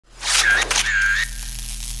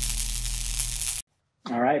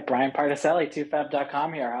right, Brian Particelli,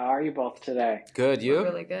 toofab.com here. How are you both today? Good, you?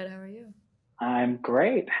 Really good. How are you? I'm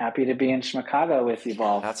great. Happy to be in Schmicago with you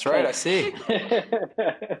both. That's right, I see.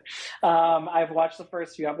 I've watched the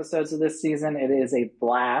first few episodes of this season. It is a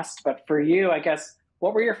blast. But for you, I guess,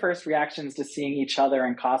 what were your first reactions to seeing each other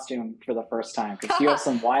in costume for the first time? Because you have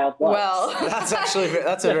some wild looks. Well, that's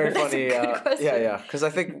a very funny. Question. Yeah. Because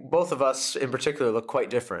I think both of us in particular look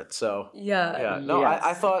quite different. So yeah. No,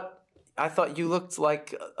 yes. I thought you looked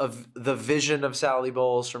like the vision of Sally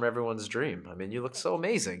Bowles from everyone's dream. I mean, you look so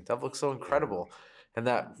amazing. That looks so incredible, and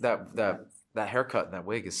that haircut and that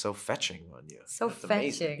wig is so fetching on you. So That's fetching.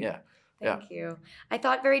 amazing. Yeah. Thank you. I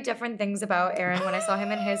thought very different things about Aaron when I saw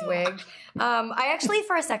him in his wig. I actually,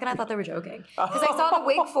 for a second, I thought they were joking. Because I saw the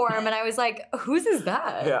wig for him, and I was like, whose is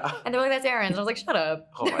that? Yeah. And they were like, that's Aaron's. And I was like, shut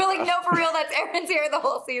up. Oh they were like, no, for real, that's Aaron's here the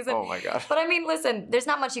whole season. Oh, my God. But I mean, listen, there's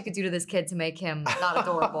not much you could do to this kid to make him not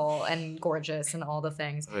adorable and gorgeous and all the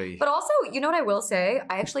things. Oy. But also, you know what I will say?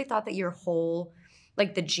 I actually thought that your whole,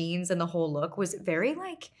 like the jeans and the whole look was very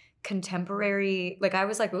like contemporary. Like I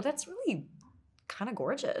was like, oh, that's really kind of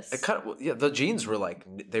gorgeous. The jeans were like,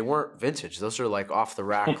 they weren't vintage. Those are like off the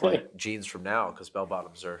rack like jeans from now because bell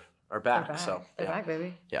bottoms are back. They're back. So They're back,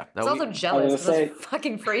 baby. Yeah. I was also jealous because I was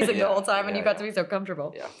fucking freezing the whole time and you got to yeah. be so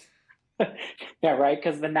comfortable. Yeah. Yeah, right.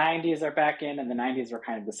 Because the '90s are back in, and the '90s were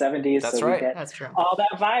kind of the '70s. That's so right. We get That's true. all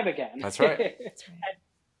that vibe again. That's right. That's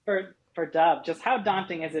right. For Dove, just how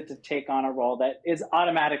daunting is it to take on a role that is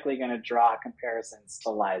automatically going to draw comparisons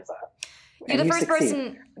to Liza? You're the first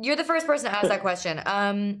person. You're the first person to ask that question.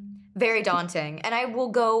 Very daunting, and I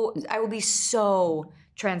will be so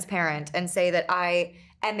transparent and say that I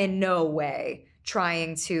am in no way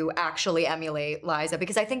trying to actually emulate Liza,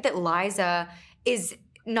 because I think that Liza is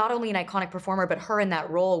not only an iconic performer, but her in that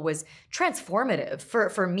role was transformative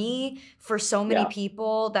for me, for so many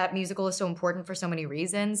people. That musical is so important for so many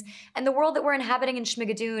reasons. And the world that we're inhabiting in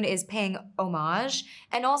Schmigadoon is paying homage.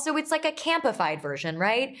 And also it's like a campified version,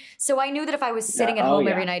 right? So I knew that if I was sitting at home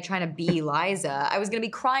every night trying to be Liza, I was going to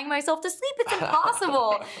be crying myself to sleep. It's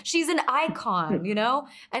impossible. She's an icon, you know?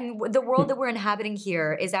 And the world that we're inhabiting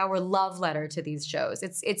here is our love letter to these shows.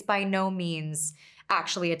 It's by no means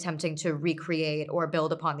actually attempting to recreate or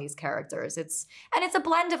build upon these characters. It's a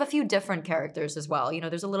blend of a few different characters as well. You know,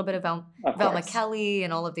 there's a little bit of Velma Kelly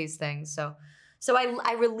and all of these things. So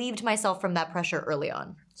I relieved myself from that pressure early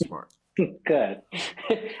on. Smart. Good.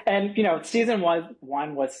 And, you know, season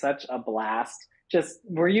one was such a blast. Just,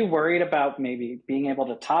 were you worried about maybe being able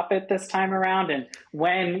to top it this time around? And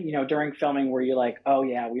when, you know, during filming, were you like, oh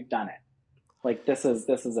yeah, we've done it? Like, this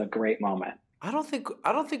is a great moment. I don't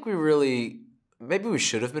think we really. Maybe we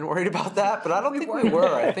should have been worried about that, but I don't think we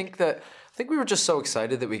were. I think we were just so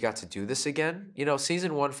excited that we got to do this again. You know,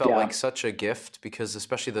 season one felt like such a gift because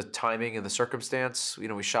especially the timing and the circumstance. You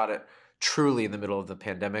know, we shot it truly in the middle of the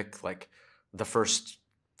pandemic, like the first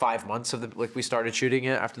 5 months of we started shooting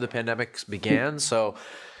it after the pandemic began. So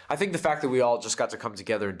I think the fact that we all just got to come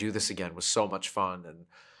together and do this again was so much fun.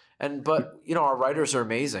 But you know, our writers are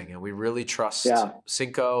amazing and we really trust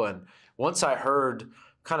Cinco. And once I heard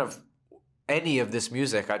kind of any of this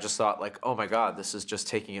music, I just thought like, oh my God, this is just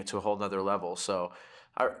taking it to a whole nother level. So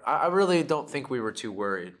I really don't think we were too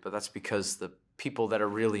worried, but that's because the people that are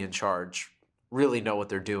really in charge really know what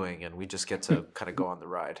they're doing and we just get to kind of go on the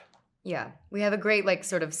ride. Yeah. We have a great like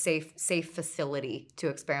sort of safe facility to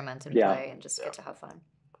experiment and play and just get to have fun.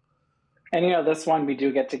 And you know, this one we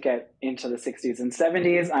do get into the 60s and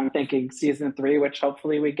 70s. I'm thinking season 3, which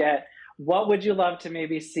hopefully we get. What would you love to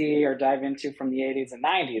maybe see or dive into from the 80s and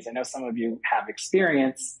 90s? I know some of you have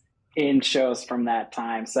experience in shows from that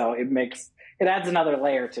time, so it adds another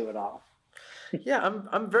layer to it all. Yeah,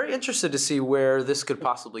 I'm very interested to see where this could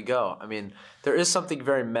possibly go. I mean, there is something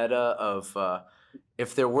very meta of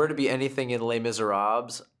if there were to be anything in Les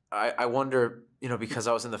Miserables, I wonder, you know, because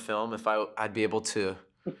I was in the film, if I'd be able to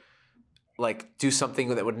like do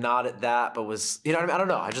something that would nod at that, but was, you know what I mean? I don't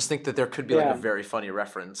know. I just think that there could be like a very funny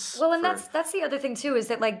reference. Well, and that's the other thing too, is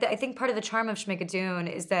that like I think part of the charm of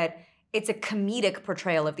Schmigadoon is that it's a comedic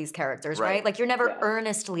portrayal of these characters, right? Like you're never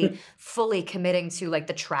earnestly fully committing to like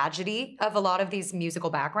the tragedy of a lot of these musical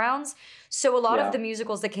backgrounds. So a lot of the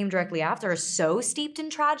musicals that came directly after are so steeped in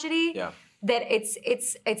tragedy that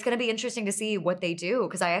it's going to be interesting to see what they do,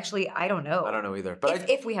 because I don't know. I don't know either. But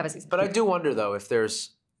if we have a season. But I do wonder though if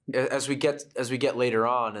there's, as we get later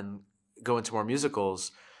on and go into more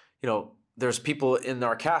musicals, you know, there's people in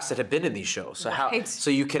our cast that have been in these shows. So so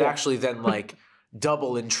you could actually then like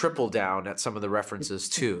double and triple down at some of the references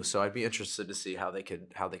too. So I'd be interested to see how they could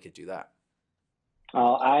do that.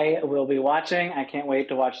 Well, I will be watching. I can't wait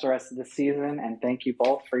to watch the rest of the season. And thank you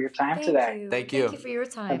both for your time today. Thank you. Thank you for your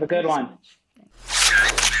time. Have a good one. So